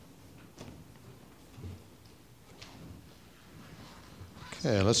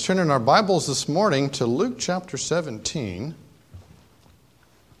Okay, let's turn in our Bibles this morning to Luke chapter 17.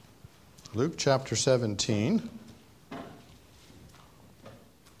 Luke chapter 17.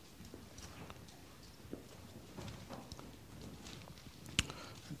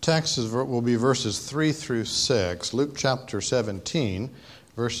 Text will be verses 3 through 6. Luke chapter 17,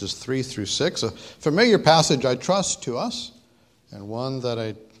 verses 3 through 6. A familiar passage, I trust, to us, and one that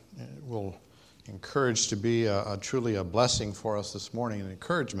I will encourage to be truly a blessing for us this morning, an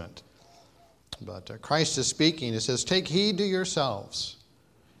encouragement. But Christ is speaking. He says, "Take heed to yourselves.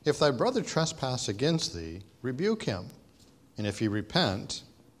 If thy brother trespass against thee, rebuke him. And if he repent,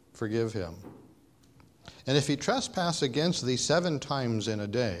 forgive him. And if he trespass against thee 7 times in a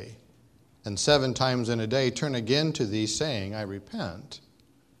day, and 7 times in a day turn again to thee, saying, I repent,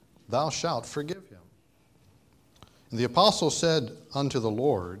 thou shalt forgive him." And the apostle said unto the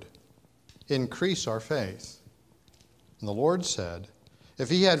Lord, "Increase our faith." And the Lord said,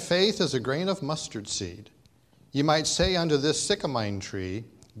 "If ye had faith as a grain of mustard seed, ye might say unto this sycamine tree,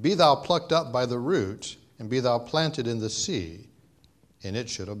 Be thou plucked up by the root, and be thou planted in the sea, and it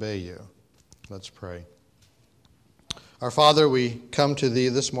should obey you." Let's pray. Our Father, we come to Thee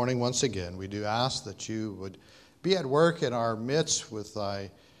this morning once again. We do ask that You would be at work in our midst with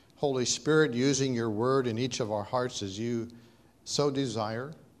Thy Holy Spirit, using Your word in each of our hearts as You so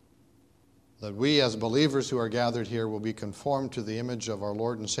desire. That we as believers who are gathered here will be conformed to the image of our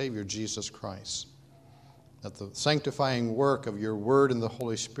Lord and Savior Jesus Christ. That the sanctifying work of Your word and the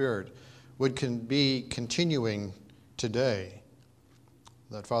Holy Spirit would be continuing today.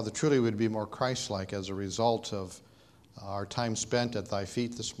 That, Father, truly would be more Christ-like as a result of our time spent at Thy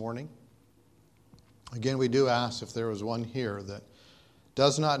feet this morning. Again, we do ask if there is one here that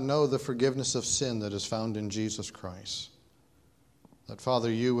does not know the forgiveness of sin that is found in Jesus Christ. That,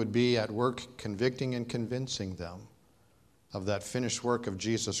 Father, You would be at work convicting and convincing them of that finished work of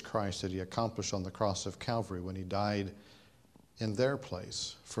Jesus Christ that He accomplished on the cross of Calvary when He died in their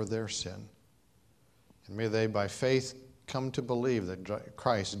place for their sin. And may they, by faith, come to believe that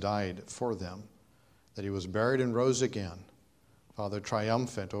Christ died for them, that He was buried and rose again, Father,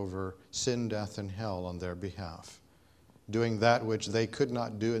 triumphant over sin, death, and hell on their behalf, doing that which they could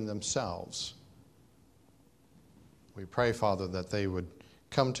not do in themselves. We pray, Father, that they would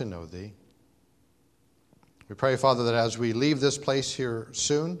come to know Thee. We pray, Father, that as we leave this place here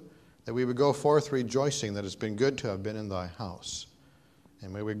soon, that we would go forth rejoicing that it's been good to have been in Thy house.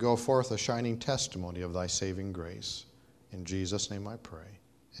 And may we go forth a shining testimony of Thy saving grace. In Jesus' name I pray.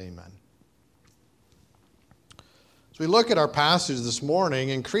 Amen. As we look at our passage this morning,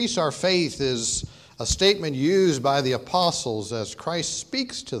 increase our faith is a statement used by the apostles as Christ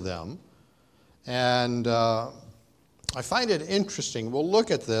speaks to them. And I find it interesting. We'll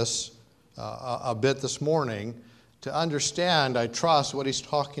look at this a bit this morning to understand, I trust, what he's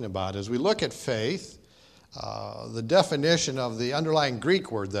talking about. As we look at faith, the definition of the underlying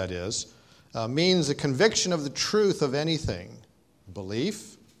Greek word, that is, means a conviction of the truth of anything.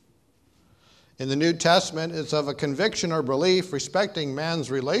 Belief. In the New Testament, it's of a conviction or belief respecting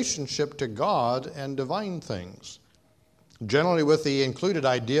man's relationship to God and divine things, generally with the included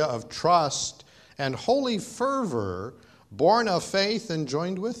idea of trust and holy fervor born of faith and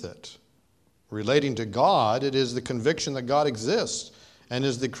joined with it. Relating to God, it is the conviction that God exists and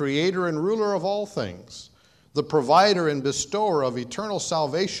is the creator and ruler of all things, the provider and bestower of eternal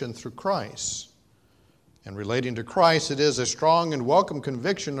salvation through Christ. And relating to Christ, it is a strong and welcome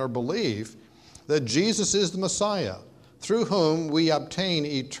conviction or belief that Jesus is the Messiah, through whom we obtain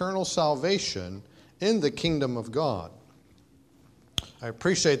eternal salvation in the kingdom of God. I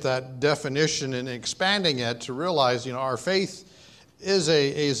appreciate that definition and expanding it to realize, our faith is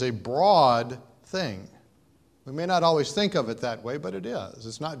a broad thing. We may not always think of it that way, but it is.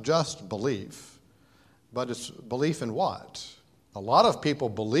 It's not just belief, but it's belief in what? A lot of people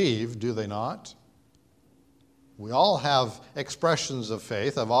believe, do they not? We all have expressions of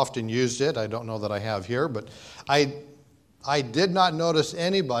faith. I've often used it. I don't know that I have here, but I did not notice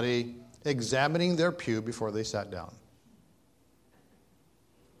anybody examining their pew before they sat down.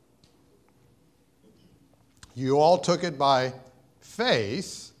 You all took it by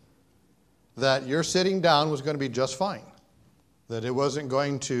faith that your sitting down was going to be just fine, that it wasn't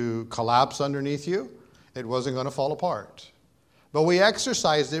going to collapse underneath you, it wasn't going to fall apart. But we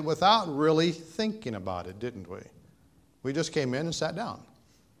exercised it without really thinking about it, didn't we? We just came in and sat down.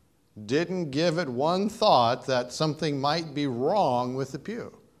 Didn't give it one thought that something might be wrong with the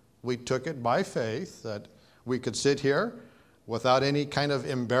pew. We took it by faith that we could sit here without any kind of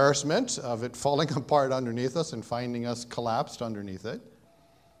embarrassment of it falling apart underneath us and finding us collapsed underneath it.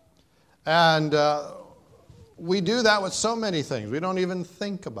 And we do that with so many things. We don't even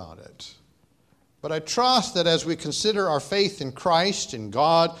think about it. But I trust that as we consider our faith in Christ, in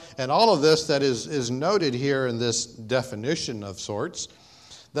God, and all of this that is noted here in this definition of sorts,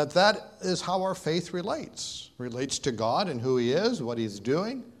 that is how our faith relates to God and who He is, what He's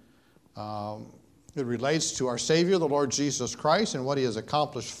doing. It relates to our Savior, the Lord Jesus Christ, and what He has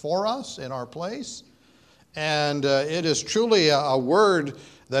accomplished for us in our place. And it is truly a word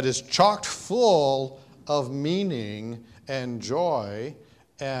that is chock full of meaning and joy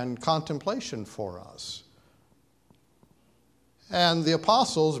and contemplation for us. And the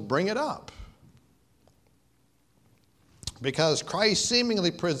apostles bring it up, because Christ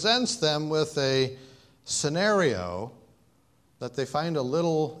seemingly presents them with a scenario that they find a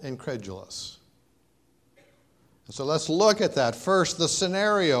little incredulous. So let's look at that. First, the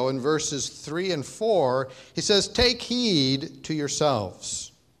scenario in verses 3 and 4. He says, "Take heed to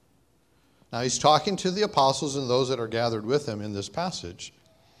yourselves." Now he's talking to the apostles and those that are gathered with him in this passage.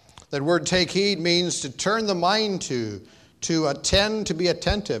 That word "take heed" means to turn the mind to attend, to be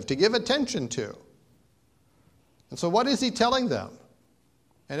attentive, to give attention to. And so what is he telling them?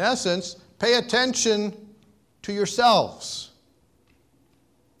 In essence, pay attention to yourselves.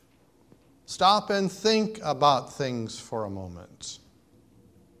 Stop and think about things for a moment.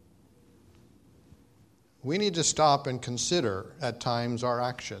 We need to stop and consider at times our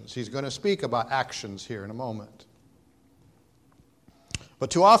actions. He's going to speak about actions here in a moment. But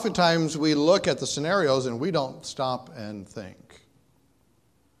too often times we look at the scenarios and we don't stop and think.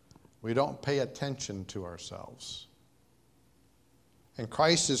 We don't pay attention to ourselves. And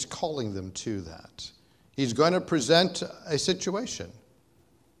Christ is calling them to that. He's going to present a situation.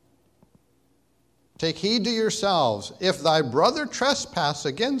 "Take heed to yourselves. If thy brother trespass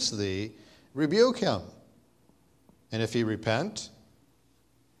against thee, rebuke him. And if he repent,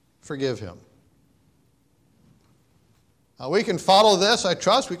 forgive him." Now we can follow this, I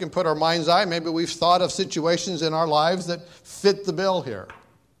trust. We can put our mind's eye. Maybe we've thought of situations in our lives that fit the bill here.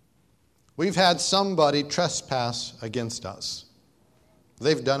 We've had somebody trespass against us.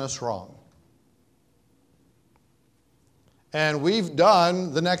 They've done us wrong. And we've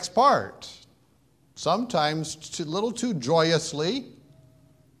done the next part. Sometimes a little too joyously,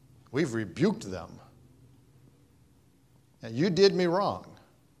 we've rebuked them. And you did me wrong.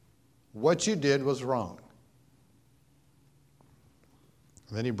 What you did was wrong.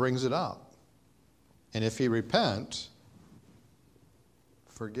 And then he brings it up. And if he repent,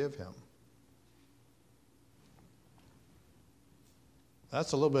 forgive him.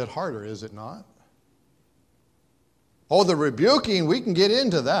 That's a little bit harder, is it not? Oh, the rebuking, we can get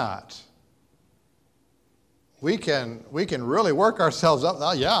into that. We can really work ourselves up.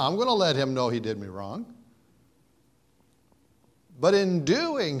 Oh, yeah, I'm going to let him know he did me wrong. But in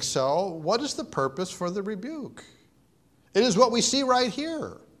doing so, what is the purpose for the rebuke? It is what we see right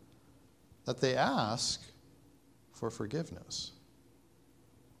here, that they ask for forgiveness.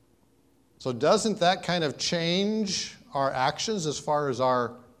 So doesn't that kind of change our actions as far as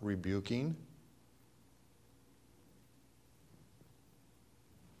our rebuking?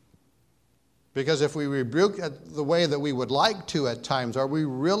 Because if we rebuke the way that we would like to at times, are we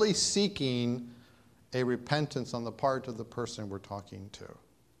really seeking a repentance on the part of the person we're talking to?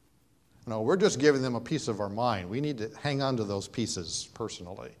 No, we're just giving them a piece of our mind. We need to hang on to those pieces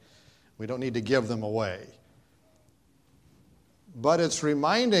personally. We don't need to give them away. But it's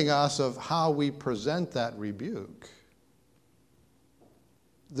reminding us of how we present that rebuke.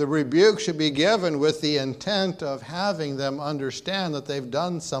 The rebuke should be given with the intent of having them understand that they've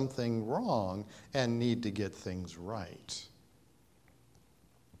done something wrong and need to get things right.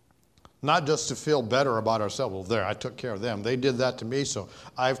 Not just to feel better about ourselves. Well, there, I took care of them. They did that to me, so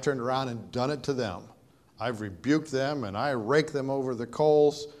I've turned around and done it to them. I've rebuked them and I rake them over the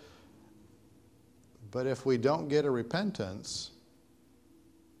coals. But if we don't get a repentance,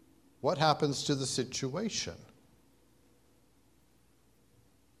 what happens to the situation?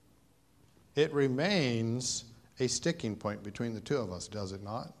 It remains a sticking point between the two of us, does it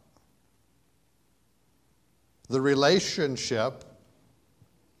not? The relationship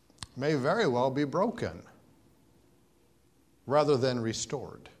may very well be broken rather than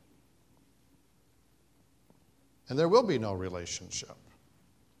restored. And there will be no relationship,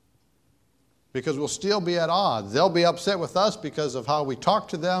 because we'll still be at odds. They'll be upset with us because of how we talk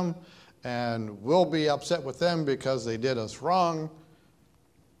to them, and we'll be upset with them because they did us wrong.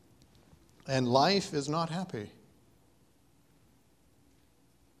 And life is not happy.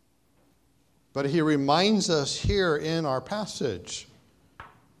 But he reminds us here in our passage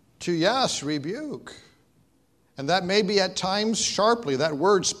to, yes, rebuke. And that may be at times sharply. That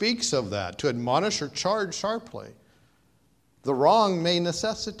word speaks of that, to admonish or charge sharply. The wrong may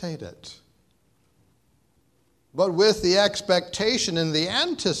necessitate it. But with the expectation and the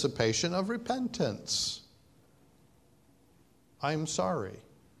anticipation of repentance. I'm sorry.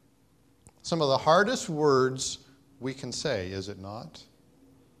 Some of the hardest words we can say, is it not?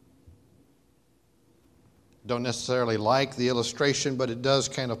 Don't necessarily like the illustration, but it does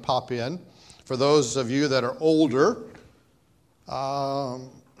kind of pop in. For those of you that are older,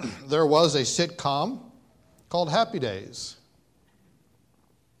 there was a sitcom called Happy Days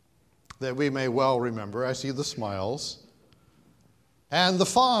that we may well remember. I see the smiles. And the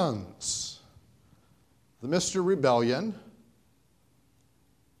Fonz, the Mr. Rebellion,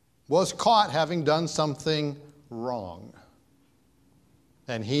 was caught having done something wrong.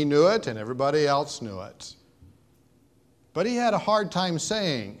 And he knew it, and everybody else knew it. But he had a hard time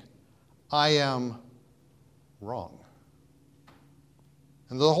saying, I am wrong.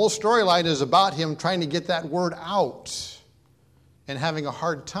 And the whole storyline is about him trying to get that word out and having a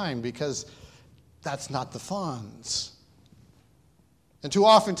hard time because that's not the Fonz. And too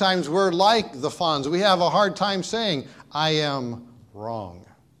oftentimes we're like the Fonz. We have a hard time saying, I am wrong.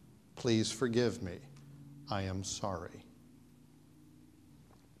 Please forgive me. I am sorry.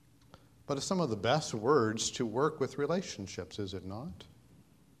 But it's some of the best words to work with relationships, is it not?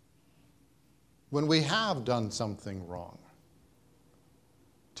 When we have done something wrong,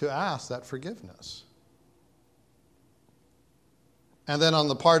 to ask that forgiveness. And then on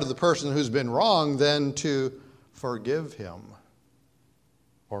the part of the person who's been wrong, then to forgive him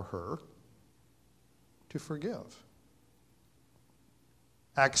or her, to forgive.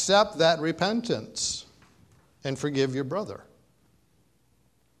 Accept that repentance and forgive your brother.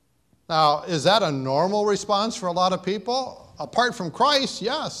 Now, is that a normal response for a lot of people? Apart from Christ,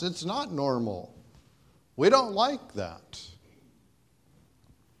 yes, it's not normal. We don't like that.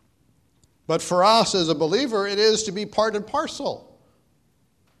 But for us as a believer, it is to be part and parcel.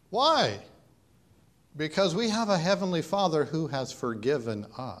 Why? Because we have a heavenly Father who has forgiven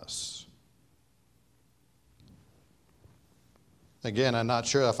us. Again, I'm not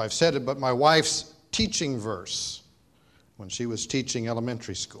sure if I've said it, but my wife's teaching verse when she was teaching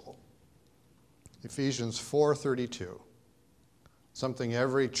elementary school, Ephesians 4:32. Something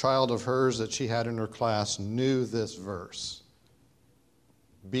every child of hers that she had in her class knew this verse.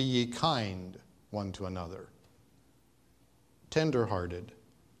 Be ye kind one to another, tender-hearted,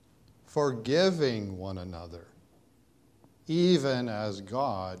 forgiving one another, even as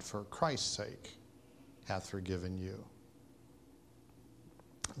God, for Christ's sake, hath forgiven you.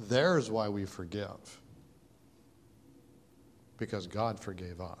 There's why we forgive. Because God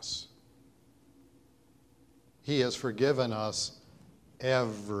forgave us. He has forgiven us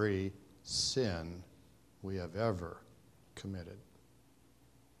every sin we have ever committed.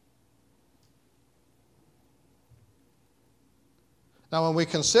 Now, when we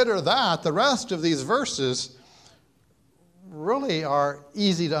consider that, the rest of these verses really are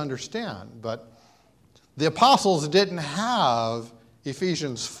easy to understand. But the apostles didn't have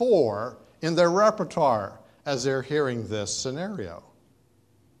Ephesians 4 in their repertoire as they're hearing this scenario.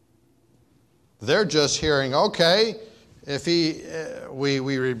 They're just hearing, okay, if we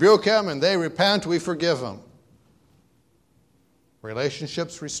rebuke him and they repent, we forgive them.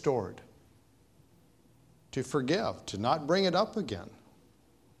 Relationships restored. To forgive, to not bring it up again.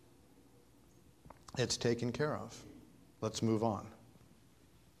 It's taken care of. Let's move on.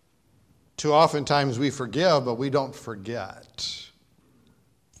 Too oftentimes we forgive, but we don't forget.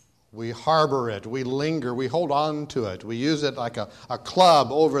 We harbor it, we linger, we hold on to it. We use it like a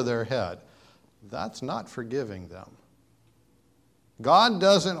club over their head. That's not forgiving them. God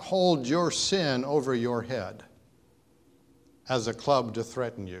doesn't hold your sin over your head as a club to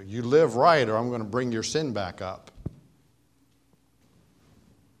threaten you. You live right or I'm going to bring your sin back up.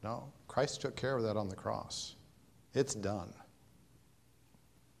 No, Christ took care of that on the cross. It's done.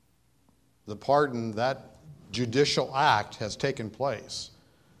 The pardon, that judicial act has taken place.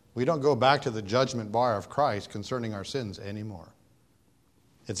 We don't go back to the judgment bar of Christ concerning our sins anymore.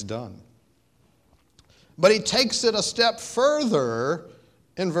 It's done. But he takes it a step further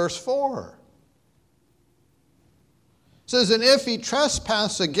in verse 4. It says, and if he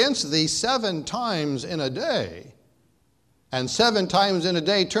trespass against thee 7 times in a day, and 7 times in a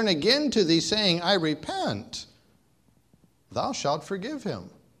day turn again to thee, saying, I repent, thou shalt forgive him.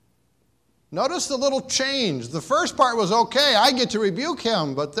 Notice the little change. The first part was, okay, I get to rebuke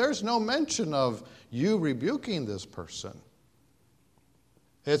him, but there's no mention of you rebuking this person.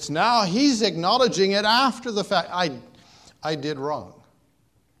 It's now he's acknowledging it after the fact. I did wrong.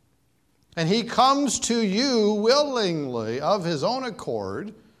 And he comes to you willingly of his own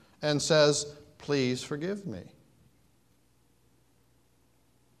accord and says, please forgive me.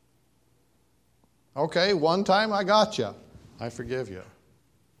 Okay, one time I got you. I forgive you.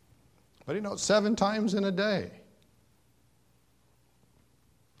 But 7 times in a day.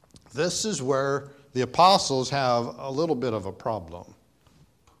 This is where the apostles have a little bit of a problem.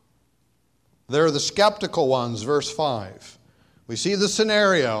 They're the skeptical ones, verse 5. We see the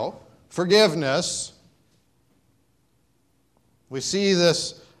scenario, forgiveness. We see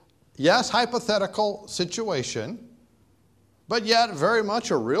this, yes, hypothetical situation, but yet very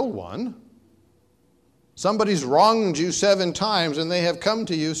much a real one. Somebody's wronged you 7 times, and they have come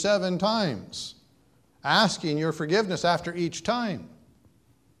to you 7 times, asking your forgiveness after each time.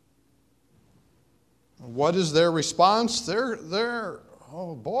 What is their response? They're,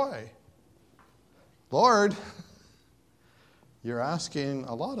 oh boy, Lord, you're asking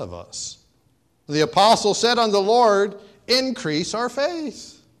a lot of us. The apostle said unto the Lord, increase our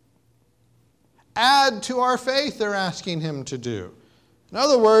faith. Add to our faith, they're asking him to do. In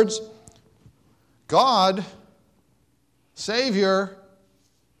other words, God, Savior,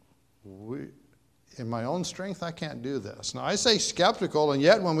 in my own strength, I can't do this. Now, I say skeptical, and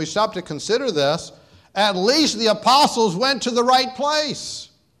yet when we stop to consider this, at least the apostles went to the right place.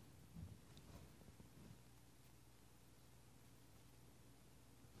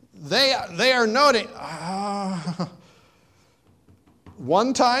 They are noting,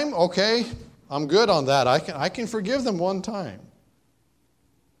 one time, okay, I'm good on that. I can forgive them one time.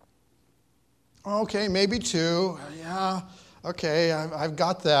 Okay, maybe 2. Yeah, okay, I've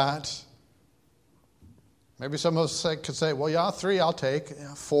got that. Maybe some of us could say, well, yeah, 3 I'll take.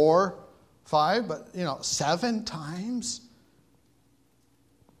 4, 5, but 7 times?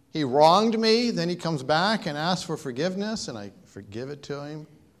 He wronged me, then he comes back and asks for forgiveness, and I forgive it to him.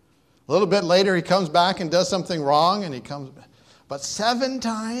 A little bit later, he comes back and does something wrong, and he comes back. But 7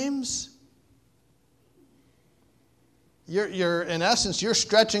 times? You're in essence, you're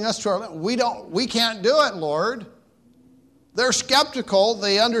stretching us to our limit. We can't do it, Lord. They're skeptical.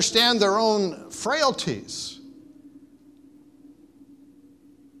 They understand their own frailties.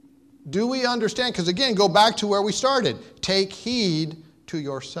 Do we understand? Because again, go back to where we started. Take heed to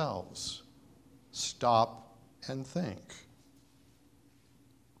yourselves. Stop and think.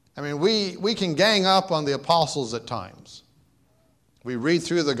 I mean, we can gang up on the apostles at times. We read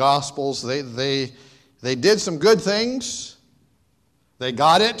through the Gospels. They did some good things. They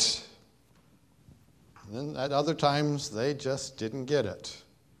got it. And then at other times, they just didn't get it.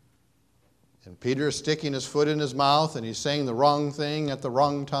 And Peter is sticking his foot in his mouth, and he's saying the wrong thing at the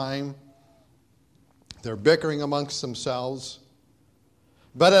wrong time. They're bickering amongst themselves.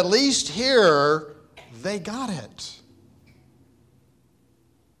 But at least here, they got it.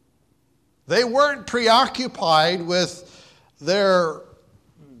 They weren't preoccupied with their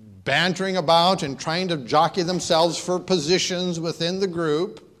bantering about and trying to jockey themselves for positions within the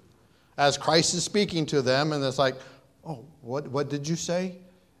group as Christ is speaking to them. And it's like, oh, what did you say?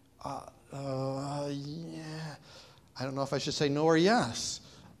 Yeah. I don't know if I should say no or yes,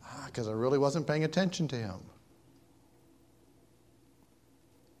 because I really wasn't paying attention to him.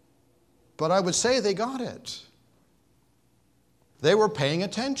 But I would say they got it. They were paying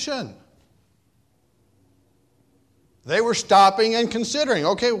attention. They were stopping and considering,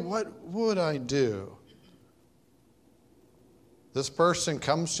 okay, what would I do? This person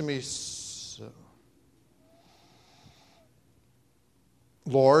comes to me,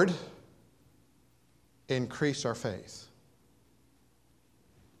 Lord, increase our faith.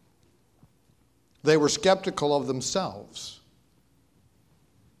 They were skeptical of themselves,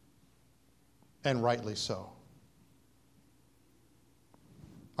 and rightly so.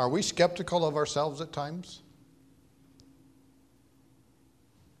 Are we skeptical of ourselves at times?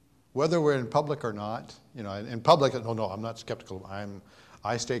 Whether we're in public or not, in public, no, I'm not skeptical.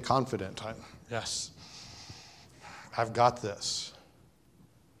 I stay confident. Yes, I've got this.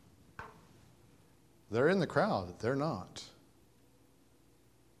 They're in the crowd. They're not.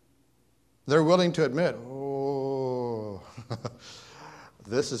 They're willing to admit, oh,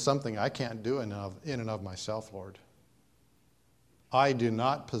 this is something I can't do in and of myself, Lord. I do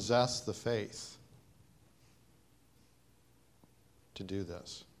not possess the faith to do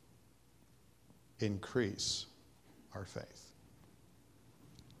this. Increase our faith.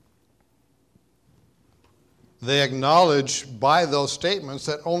 They acknowledge by those statements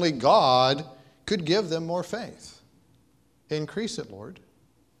that only God could give them more faith. Increase it, Lord.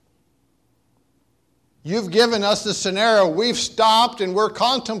 You've given us the scenario. We've stopped and we're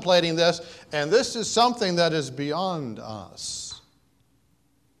contemplating this, and this is something that is beyond us.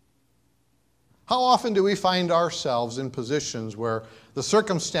 How often do we find ourselves in positions where the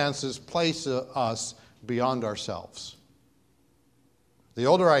circumstances place us beyond ourselves? The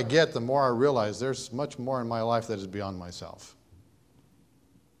older I get, the more I realize there's much more in my life that is beyond myself.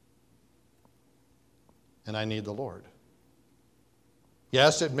 And I need the Lord.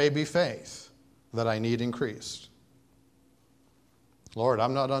 Yes, it may be faith that I need increased. Lord,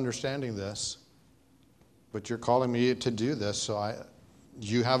 I'm not understanding this, but you're calling me to do this, so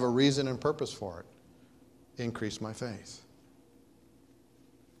you have a reason and purpose for it. Increase my faith.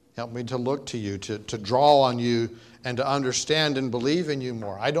 Help me to look to you, to draw on you, and to understand and believe in you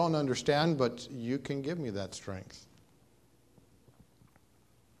more. I don't understand, but you can give me that strength.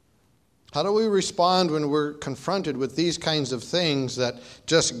 How do we respond when we're confronted with these kinds of things that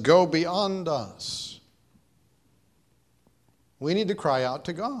just go beyond us? We need to cry out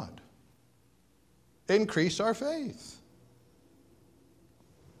to God. Increase our faith.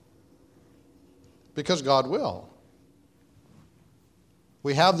 Because God will.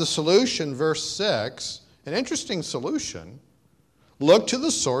 We have the solution, verse 6, an interesting solution. Look to the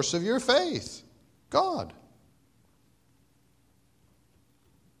source of your faith, God.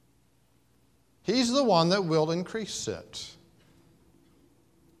 He's the one that will increase it.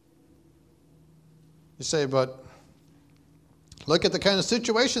 You say, but look at the kind of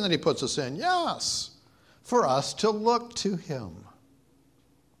situation that he puts us in. Yes, for us to look to him.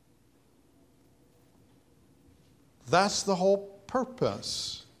 That's the whole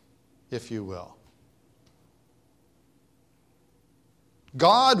purpose, if you will.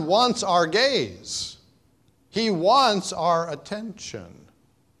 God wants our gaze. He wants our attention.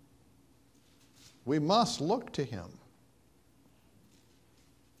 We must look to him.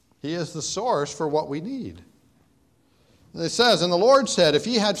 He is the source for what we need. It says, and the Lord said, if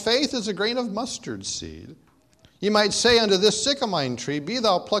ye had faith as a grain of mustard seed, ye might say unto this sycamine tree, be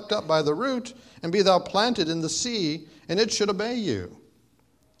thou plucked up by the root, and be thou planted in the sea, and it should obey you.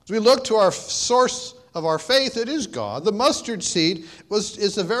 As we look to our source of our faith, it is God. The mustard seed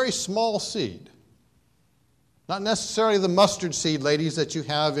is a very small seed. Not necessarily the mustard seed, ladies, that you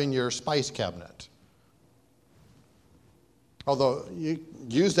have in your spice cabinet. Although you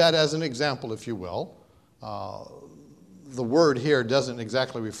use that as an example, if you will. The word here doesn't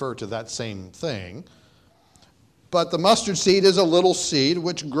exactly refer to that same thing. But the mustard seed is a little seed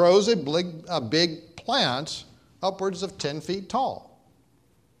which grows a big plant upwards of 10 feet tall.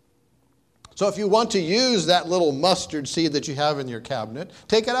 So if you want to use that little mustard seed that you have in your cabinet,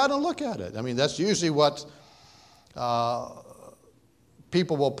 take it out and look at it. I mean, that's usually what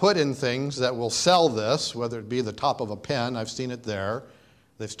people will put in things that will sell this, whether it be the top of a pen. I've seen it there.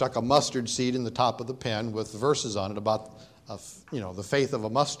 They've stuck a mustard seed in the top of the pen with verses on it about, the faith of a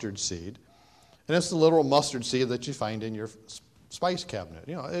mustard seed. And it's the little mustard seed that you find in your spice cabinet.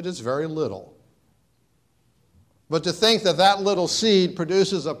 It is very little. But to think that that little seed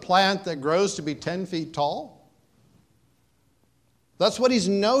produces a plant that grows to be 10 feet tall, that's what he's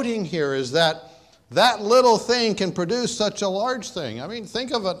noting here, is that little thing can produce such a large thing. I mean,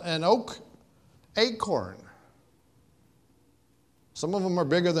 think of an oak acorn. Some of them are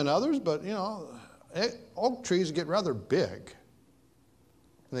bigger than others, but, oak trees get rather big.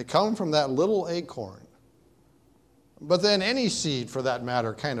 And they come from that little acorn. But then any seed, for that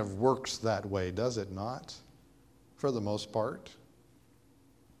matter, kind of works that way, does it not? For the most part.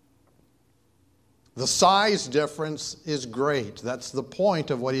 The size difference is great. That's the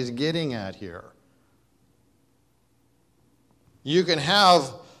point of what he's getting at here. You can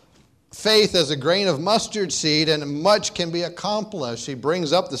have faith as a grain of mustard seed, and much can be accomplished. He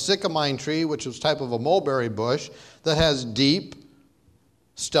brings up the sycamine tree, which is type of a mulberry bush that has deep,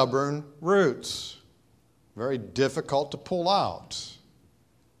 stubborn roots. Very difficult to pull out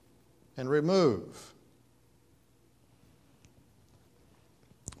and remove.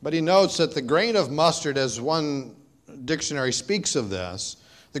 But he notes that the grain of mustard, as one dictionary speaks of this,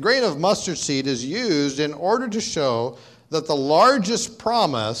 the grain of mustard seed is used in order to show that the largest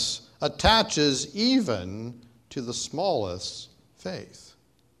promise attaches even to the smallest faith.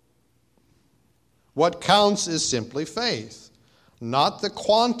 What counts is simply faith, not the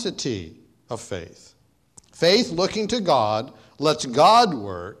quantity of faith. Faith looking to God lets God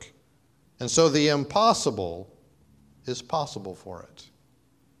work, and so the impossible is possible for it.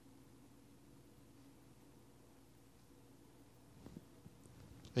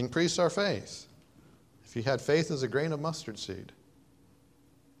 Increase our faith. If you had faith as a grain of mustard seed,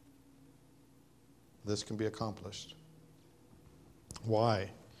 this can be accomplished. Why?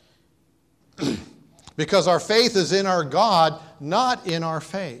 Because our faith is in our God, not in our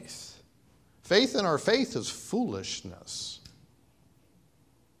faith. Faith in our faith is foolishness.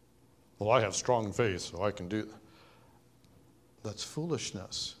 Well, I have strong faith, so I can do that. That's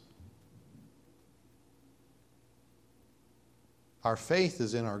foolishness. Our faith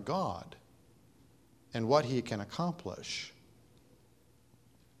is in our God and what He can accomplish.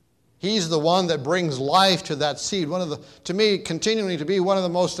 He's the one that brings life to that seed. To me, continuing to be one of the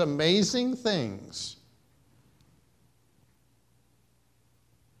most amazing things.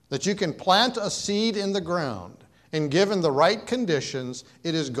 That you can plant a seed in the ground, and given the right conditions,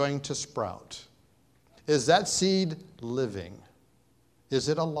 it is going to sprout. Is that seed living? Is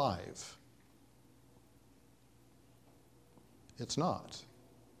it alive? It's not.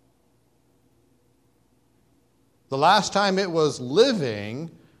 The last time it was living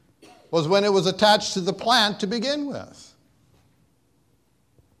was when it was attached to the plant to begin with.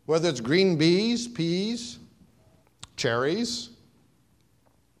 Whether it's green beans, peas, cherries,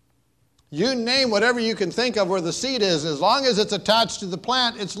 you name whatever you can think of where the seed is, as long as it's attached to the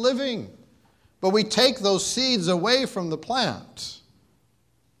plant, it's living. But we take those seeds away from the plant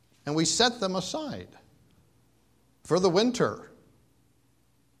and we set them aside for the winter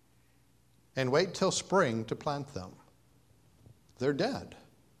and wait till spring to plant them. They're dead.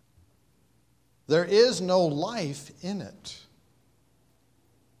 There is no life in it.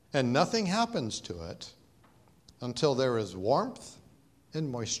 And nothing happens to it until there is warmth and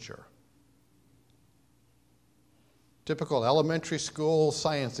moisture. Typical elementary school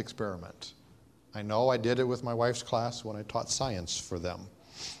science experiment. I know I did it with my wife's class when I taught science for them.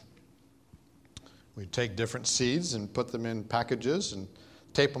 We'd take different seeds and put them in packages and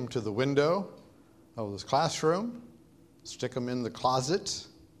tape them to the window of this classroom, stick them in the closet,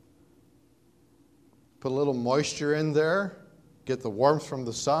 put a little moisture in there, get the warmth from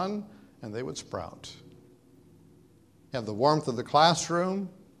the sun, and they would sprout. You have the warmth of the classroom,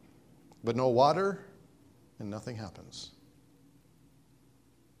 but no water, and nothing happens.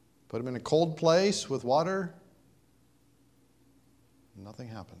 Put them in a cold place with water, and nothing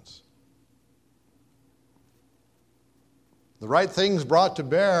happens. The right things brought to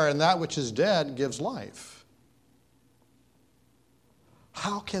bear, and that which is dead gives life.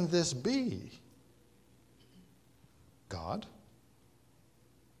 How can this be? God?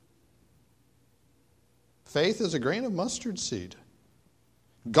 Faith is a grain of mustard seed.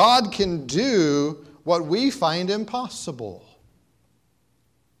 God can do what we find impossible.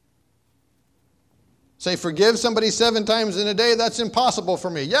 Say, forgive somebody 7 times in a day, that's impossible for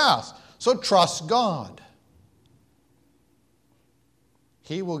me. Yes, so trust God.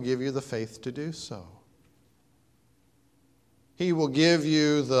 He will give you the faith to do so. He will give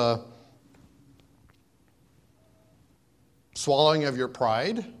you the swallowing of your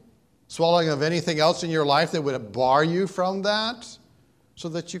pride, swallowing of anything else in your life that would bar you from that, so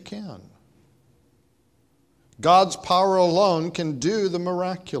that you can. God's power alone can do the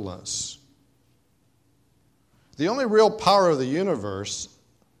miraculous. The only real power of the universe,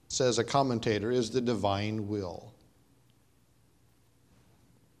 says a commentator, is the divine will.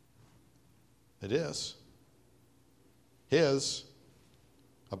 It is. His.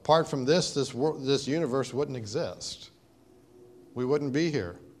 Apart from this universe wouldn't exist. We wouldn't be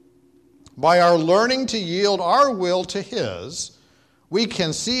here. By our learning to yield our will to His, we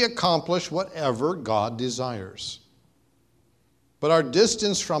can see accomplish whatever God desires. But our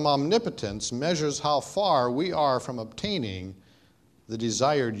distance from omnipotence measures how far we are from obtaining the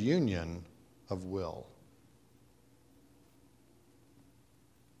desired union of will.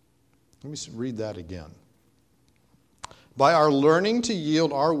 Let me read that again. By our learning to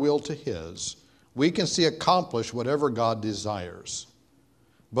yield our will to His, we can see accomplish whatever God desires.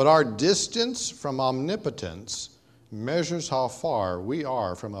 But our distance from omnipotence measures how far we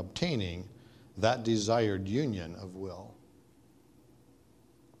are from obtaining that desired union of will.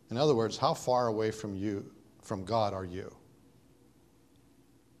 In other words, how far away from God are you?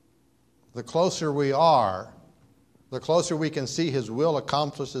 The closer we are, the closer we can see His will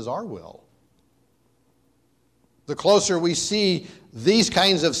accomplishes our will. The closer we see these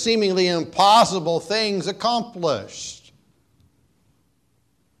kinds of seemingly impossible things accomplished.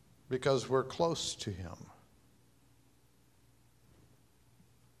 Because we're close to Him.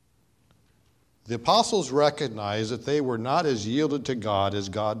 The apostles recognized that they were not as yielded to God as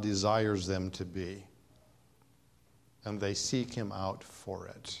God desires them to be. And they seek Him out for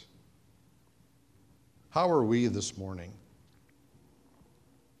it. How are we this morning?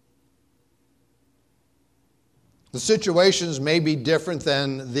 The situations may be different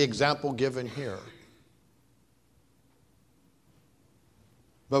than the example given here.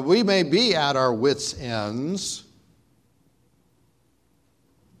 But we may be at our wits' ends.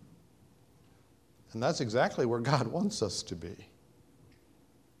 And that's exactly where God wants us to be.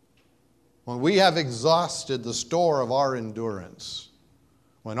 when we have exhausted the store of our endurance,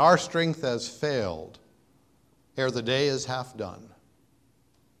 when our strength has failed, ere the day is half done,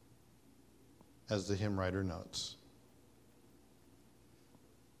 as the hymn writer notes.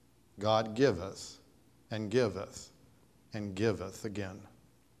 God giveth and giveth and giveth again.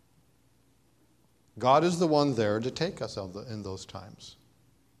 God is the one there to take us in those times.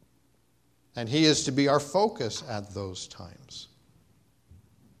 And He is to be our focus at those times.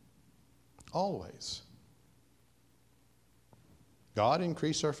 Always. God,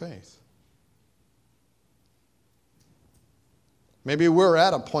 increase our faith. Maybe we're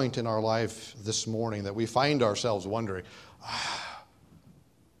at a point in our life this morning that we find ourselves wondering,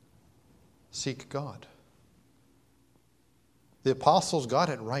 seek God. The apostles got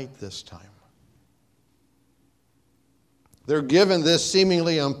it right this time. They're given this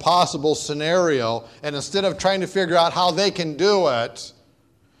seemingly impossible scenario, and instead of trying to figure out how they can do it,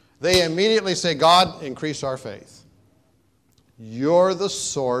 they immediately say, God, increase our faith. You're the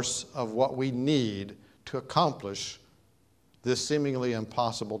source of what we need to accomplish this seemingly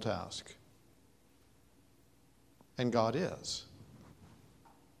impossible task. And God is.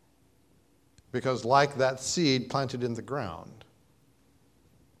 Because like that seed planted in the ground,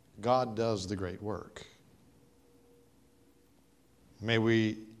 God does the great work. May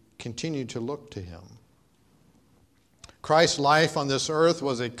we continue to look to Him. Christ's life on this earth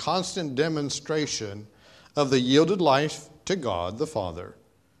was a constant demonstration of the yielded life to God the Father.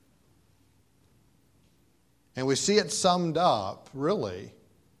 And we see it summed up, really,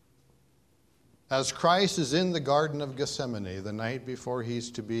 as Christ is in the Garden of Gethsemane the night before He's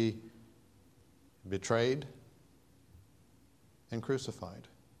to be betrayed and crucified.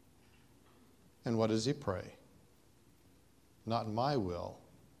 And what does He pray? Not my will,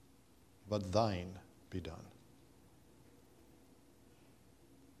 but thine be done.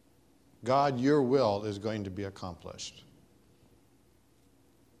 God, your will is going to be accomplished.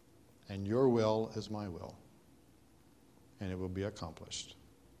 And your will is my will. And it will be accomplished.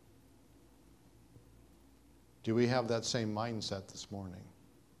 Do we have that same mindset this morning?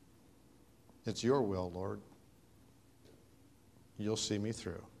 It's your will, Lord. You'll see me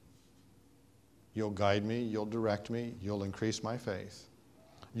through. You'll guide me, you'll direct me, you'll increase my faith.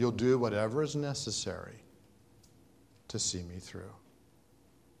 You'll do whatever is necessary to see me through.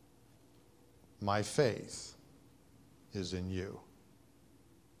 My faith is in you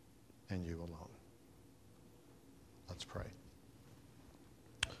and you alone. Let's pray.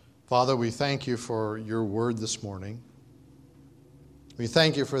 Father, we thank you for your word this morning. We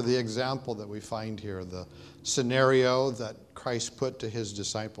thank you for the example that we find here, the scenario that Christ put to his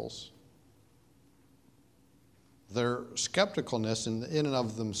disciples. Their skepticalness in and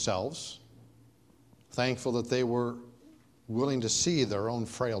of themselves, thankful that they were willing to see their own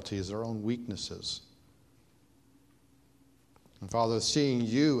frailties, their own weaknesses. And Father, seeing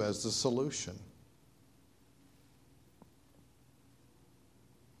you as the solution.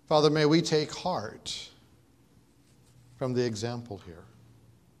 Father, may we take heart from the example here.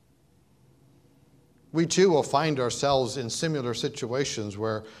 We too will find ourselves in similar situations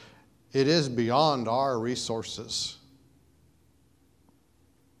where it is beyond our resources.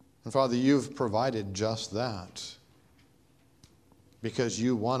 And Father, you've provided just that because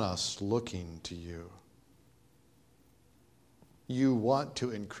you want us looking to you. You want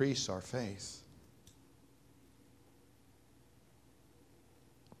to increase our faith.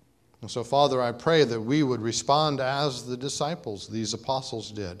 And so, Father, I pray that we would respond as the disciples, these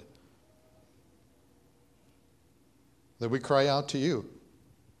apostles did. That we cry out to you.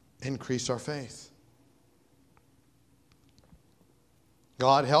 Increase our faith.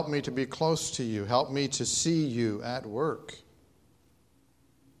 God, help me to be close to you. Help me to see you at work.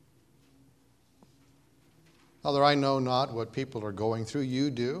 Father, I know not what people are going through. You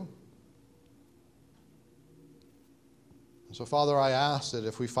do. So, Father, I ask that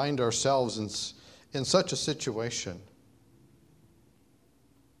if we find ourselves in such a situation,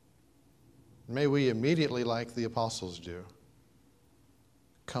 may we immediately, like the apostles do,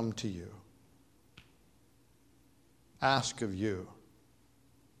 come to you. Ask of you.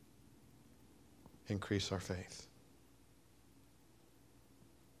 Increase our faith.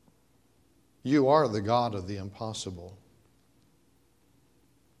 You are the God of the impossible.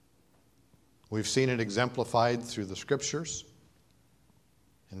 We've seen it exemplified through the Scriptures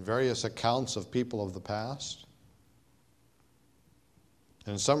in various accounts of people of the past.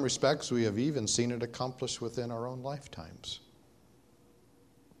 And in some respects, we have even seen it accomplished within our own lifetimes.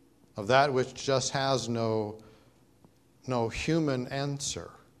 Of that which just has no human answer.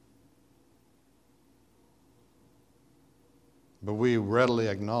 But we readily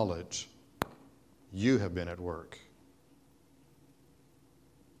acknowledge You have been at work.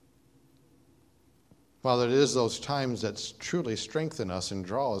 Father, it is those times that truly strengthen us and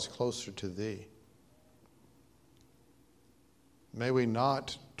draw us closer to Thee. May we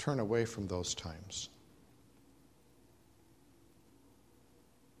not turn away from those times.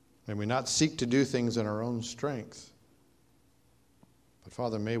 May we not seek to do things in our own strength. But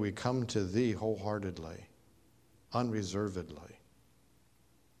Father, may we come to Thee wholeheartedly, unreservedly.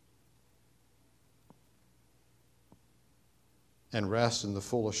 And rest in the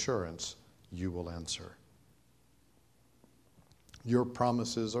full assurance You will answer. Your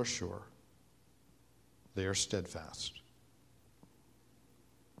promises are sure. They are steadfast.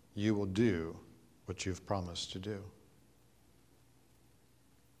 You will do what You've promised to do.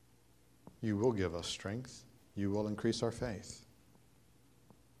 You will give us strength. You will increase our faith.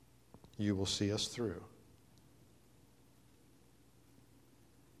 You will see us through.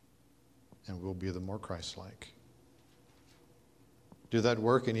 And we'll be the more Christ-like. Do that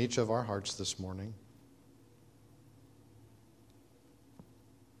work in each of our hearts this morning.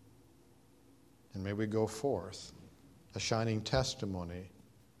 And may we go forth a shining testimony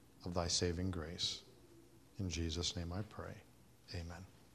of Thy saving grace. In Jesus' name I pray. Amen.